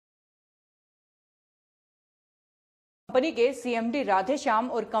Company के CMD Radheshyam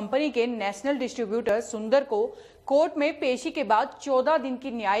और company के नेशनल डिस्ट्रीब्यूटर सुंदर को कोर्ट में पेशी के बाद 14 दिन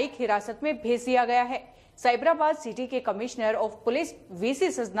की न्यायिक हिरासत में भेज दिया गया है। साइबराबाद सिटी के commissioner of police VC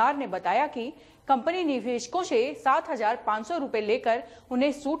Sajjanar ने बताया कि कंपनी निवेशकों से 7,500 रुपए लेकर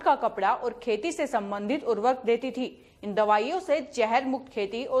उन्हें सूट का कपड़ा और खेती से संबंधित उर्वरक देती थी। इन दवाइयों से जहर मुक्त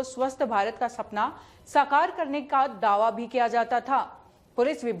खेती और स्वस्थ भारत का सपना साकार करने का दावा भी किया जाता था।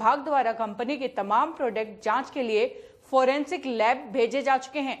 पुलिस विभाग द्वारा कंपनी के तमाम प्रोडक्ट जांच के लिए फोरेंसिक लैब भेजे जा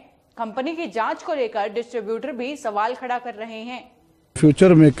चुके हैं। कंपनी की जांच को लेकर डिस्ट्रीब्यूटर भी सवाल खड़ा कर रहे हैं।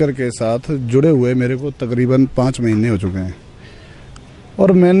 फ्यूचर मेकर के साथ जुड़े हुए मेरे को तकरीबन 5 महीने हो चुके हैं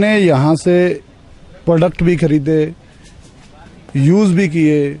और मैंने यहाँ से प्रोडक्ट भी खरीदे, यूज़ भी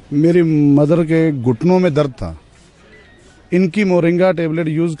किए। मेरी मदर के घुटनों में दर्द था, इनकी मोरिंगा टेबलेट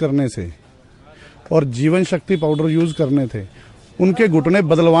यूज़ करने से और जीवन शक्ति पाउडर यूज़ करने थे, उनके घुटने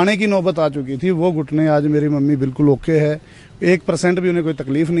बदलवाने की नौबत आ चुकी थी। वो घुटने आज मेरी मम्मी बिल्कुल ओके है, 1% भी उन्हें कोई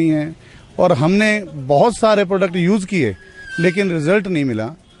तकलीफ नहीं है। और हमने बहुत सारे प्रोडक्ट यूज़ किए लेकिन रिजल्ट नहीं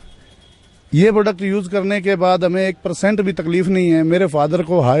मिला। ये प्रोडक्ट यूज़ करने के बाद हमें 1% भी तकलीफ नहीं है। मेरे फादर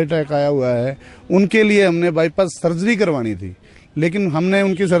को हार्ट अटैक आया हुआ है, उनके लिए हमने बाईपास सर्जरी करवानी थी, लेकिन हमने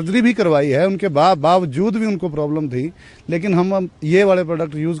उनकी सर्जरी भी करवाई है। उनके बावजूद भी उनको प्रॉब्लम थी, लेकिन हम ये वाले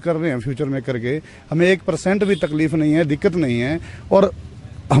प्रोडक्ट यूज़ कर रहे हैं फ्यूचर में करके। हमें 1% भी तकलीफ नहीं है, दिक्कत नहीं है। और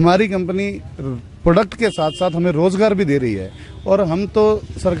हमारी कंपनी प्रोडक्ट के साथ साथ हमें रोज़गार भी दे रही है और हम तो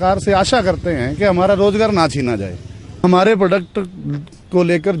सरकार से आशा करते हैं कि हमारा रोज़गार ना छीना जाए। हमारे प्रोडक्ट को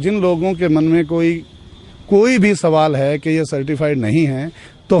लेकर जिन लोगों के मन में कोई भी सवाल है कि ये सर्टिफाइड नहीं है,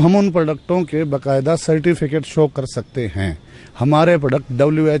 तो हम उन प्रोडक्टों के बाकायदा सर्टिफिकेट शो कर सकते हैं। हमारे प्रोडक्ट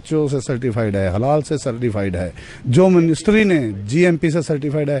WHO से सर्टिफाइड है, हलाल से सर्टिफाइड है, जो मिनिस्ट्री ने GMP से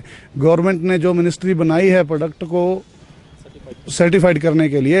सर्टिफाइड है। गवर्नमेंट ने जो मिनिस्ट्री बनाई है प्रोडक्ट को सर्टिफाइड करने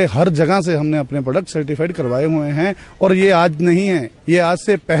के लिए, हर जगह से हमने अपने प्रोडक्ट सर्टिफाइड करवाए हुए हैं। और ये आज नहीं है, ये आज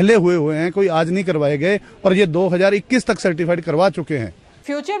से पहले हुए हैं, कोई आज नहीं करवाए गए और ये 2021 तक सर्टिफाइड करवा चुके हैं।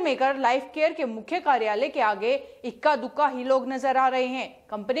 फ्यूचर मेकर लाइफ केयर के मुख्य कार्यालय के आगे इक्का दुक्का ही लोग नजर आ रहे हैं।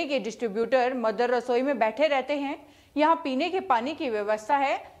 कंपनी के डिस्ट्रीब्यूटर मदर रसोई में बैठे रहते हैं। यहाँ पीने के पानी की व्यवस्था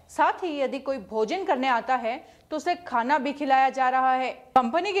है, साथ ही यदि कोई भोजन करने आता है तो उसे खाना भी खिलाया जा रहा है।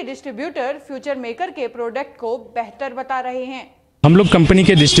 कंपनी के डिस्ट्रीब्यूटर फ्यूचर मेकर के प्रोडक्ट को बेहतर बता रहे हैं। हम लोग कंपनी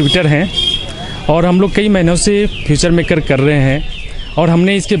के डिस्ट्रीब्यूटर हैं और हम लोग कई महीनों से फ्यूचर मेकर कर रहे हैं और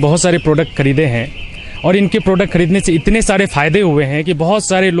हमने इसके बहुत सारे प्रोडक्ट खरीदे हैं और इनके प्रोडक्ट खरीदने से इतने सारे फ़ायदे हुए हैं कि बहुत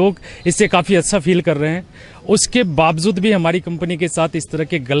सारे लोग इससे काफ़ी अच्छा फील कर रहे हैं। उसके बावजूद भी हमारी कंपनी के साथ इस तरह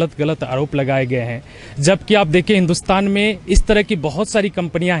के गलत आरोप लगाए गए हैं। जबकि आप देखें, हिंदुस्तान में इस तरह की बहुत सारी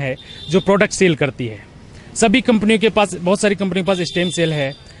कंपनियां हैं जो प्रोडक्ट सेल करती है। सभी कंपनियों के पास, बहुत सारी कंपनियों के पास स्टेम सेल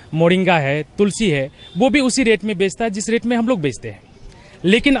है, मोरिंगा है, तुलसी है, वो भी उसी रेट में बेचता है जिस रेट में हम लोग बेचते हैं।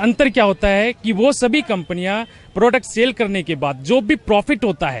 लेकिन अंतर क्या होता है कि वो सभी कंपनियां प्रोडक्ट सेल करने के बाद जो भी प्रॉफिट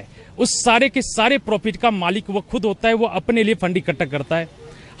होता है, उस सारे के सारे प्रॉफिट का मालिक वो खुद होता है, वो अपने लिए फंड इकट्ठा करता है।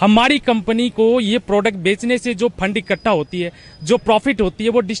 हमारी कंपनी को ये प्रोडक्ट बेचने से जो फंड इकट्ठा होती है, जो प्रॉफिट होती है,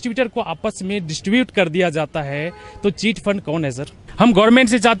 वो डिस्ट्रीब्यूटर को आपस में डिस्ट्रीब्यूट कर दिया जाता है। तो चीट फंड कौन है सर? हम गवर्नमेंट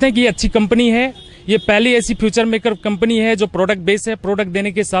से चाहते हैं कि ये अच्छी कंपनी है, ये पहली ऐसी फ्यूचर मेकर कंपनी है जो प्रोडक्ट बेस है। प्रोडक्ट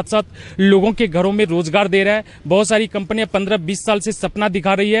देने के साथ साथ लोगों के घरों में रोजगार दे रहा है। बहुत सारी कंपनियां 15-20 साल से सपना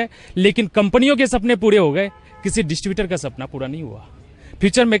दिखा रही है, लेकिन कंपनियों के सपने पूरे हो गए, किसी डिस्ट्रीब्यूटर का सपना पूरा नहीं हुआ।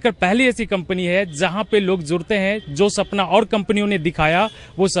 फ्यूचर मेकर पहली ऐसी कंपनी है जहां पे लोग जुड़ते हैं, जो सपना और कंपनियों ने दिखाया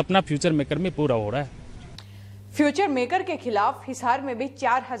वो सपना फ्यूचर मेकर में पूरा हो रहा है। फ्यूचर मेकर के खिलाफ हिसार में भी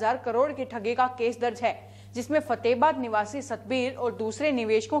 4,000 करोड़ की ठगी का केस दर्ज है, जिसमें फतेहाबाद निवासी सतबीर और दूसरे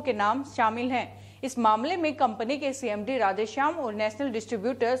निवेशकों के नाम शामिल हैं। इस मामले में कंपनी के CMD राधेश्याम और नेशनल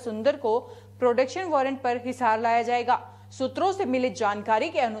डिस्ट्रीब्यूटर सुंदर को प्रोडक्शन वारंट पर हिसार लाया जाएगा। सूत्रों से मिली जानकारी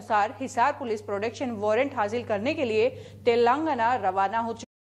के अनुसार हिसार पुलिस प्रोडक्शन वारंट हासिल करने के लिए तेलंगाना रवाना हो चुकी है।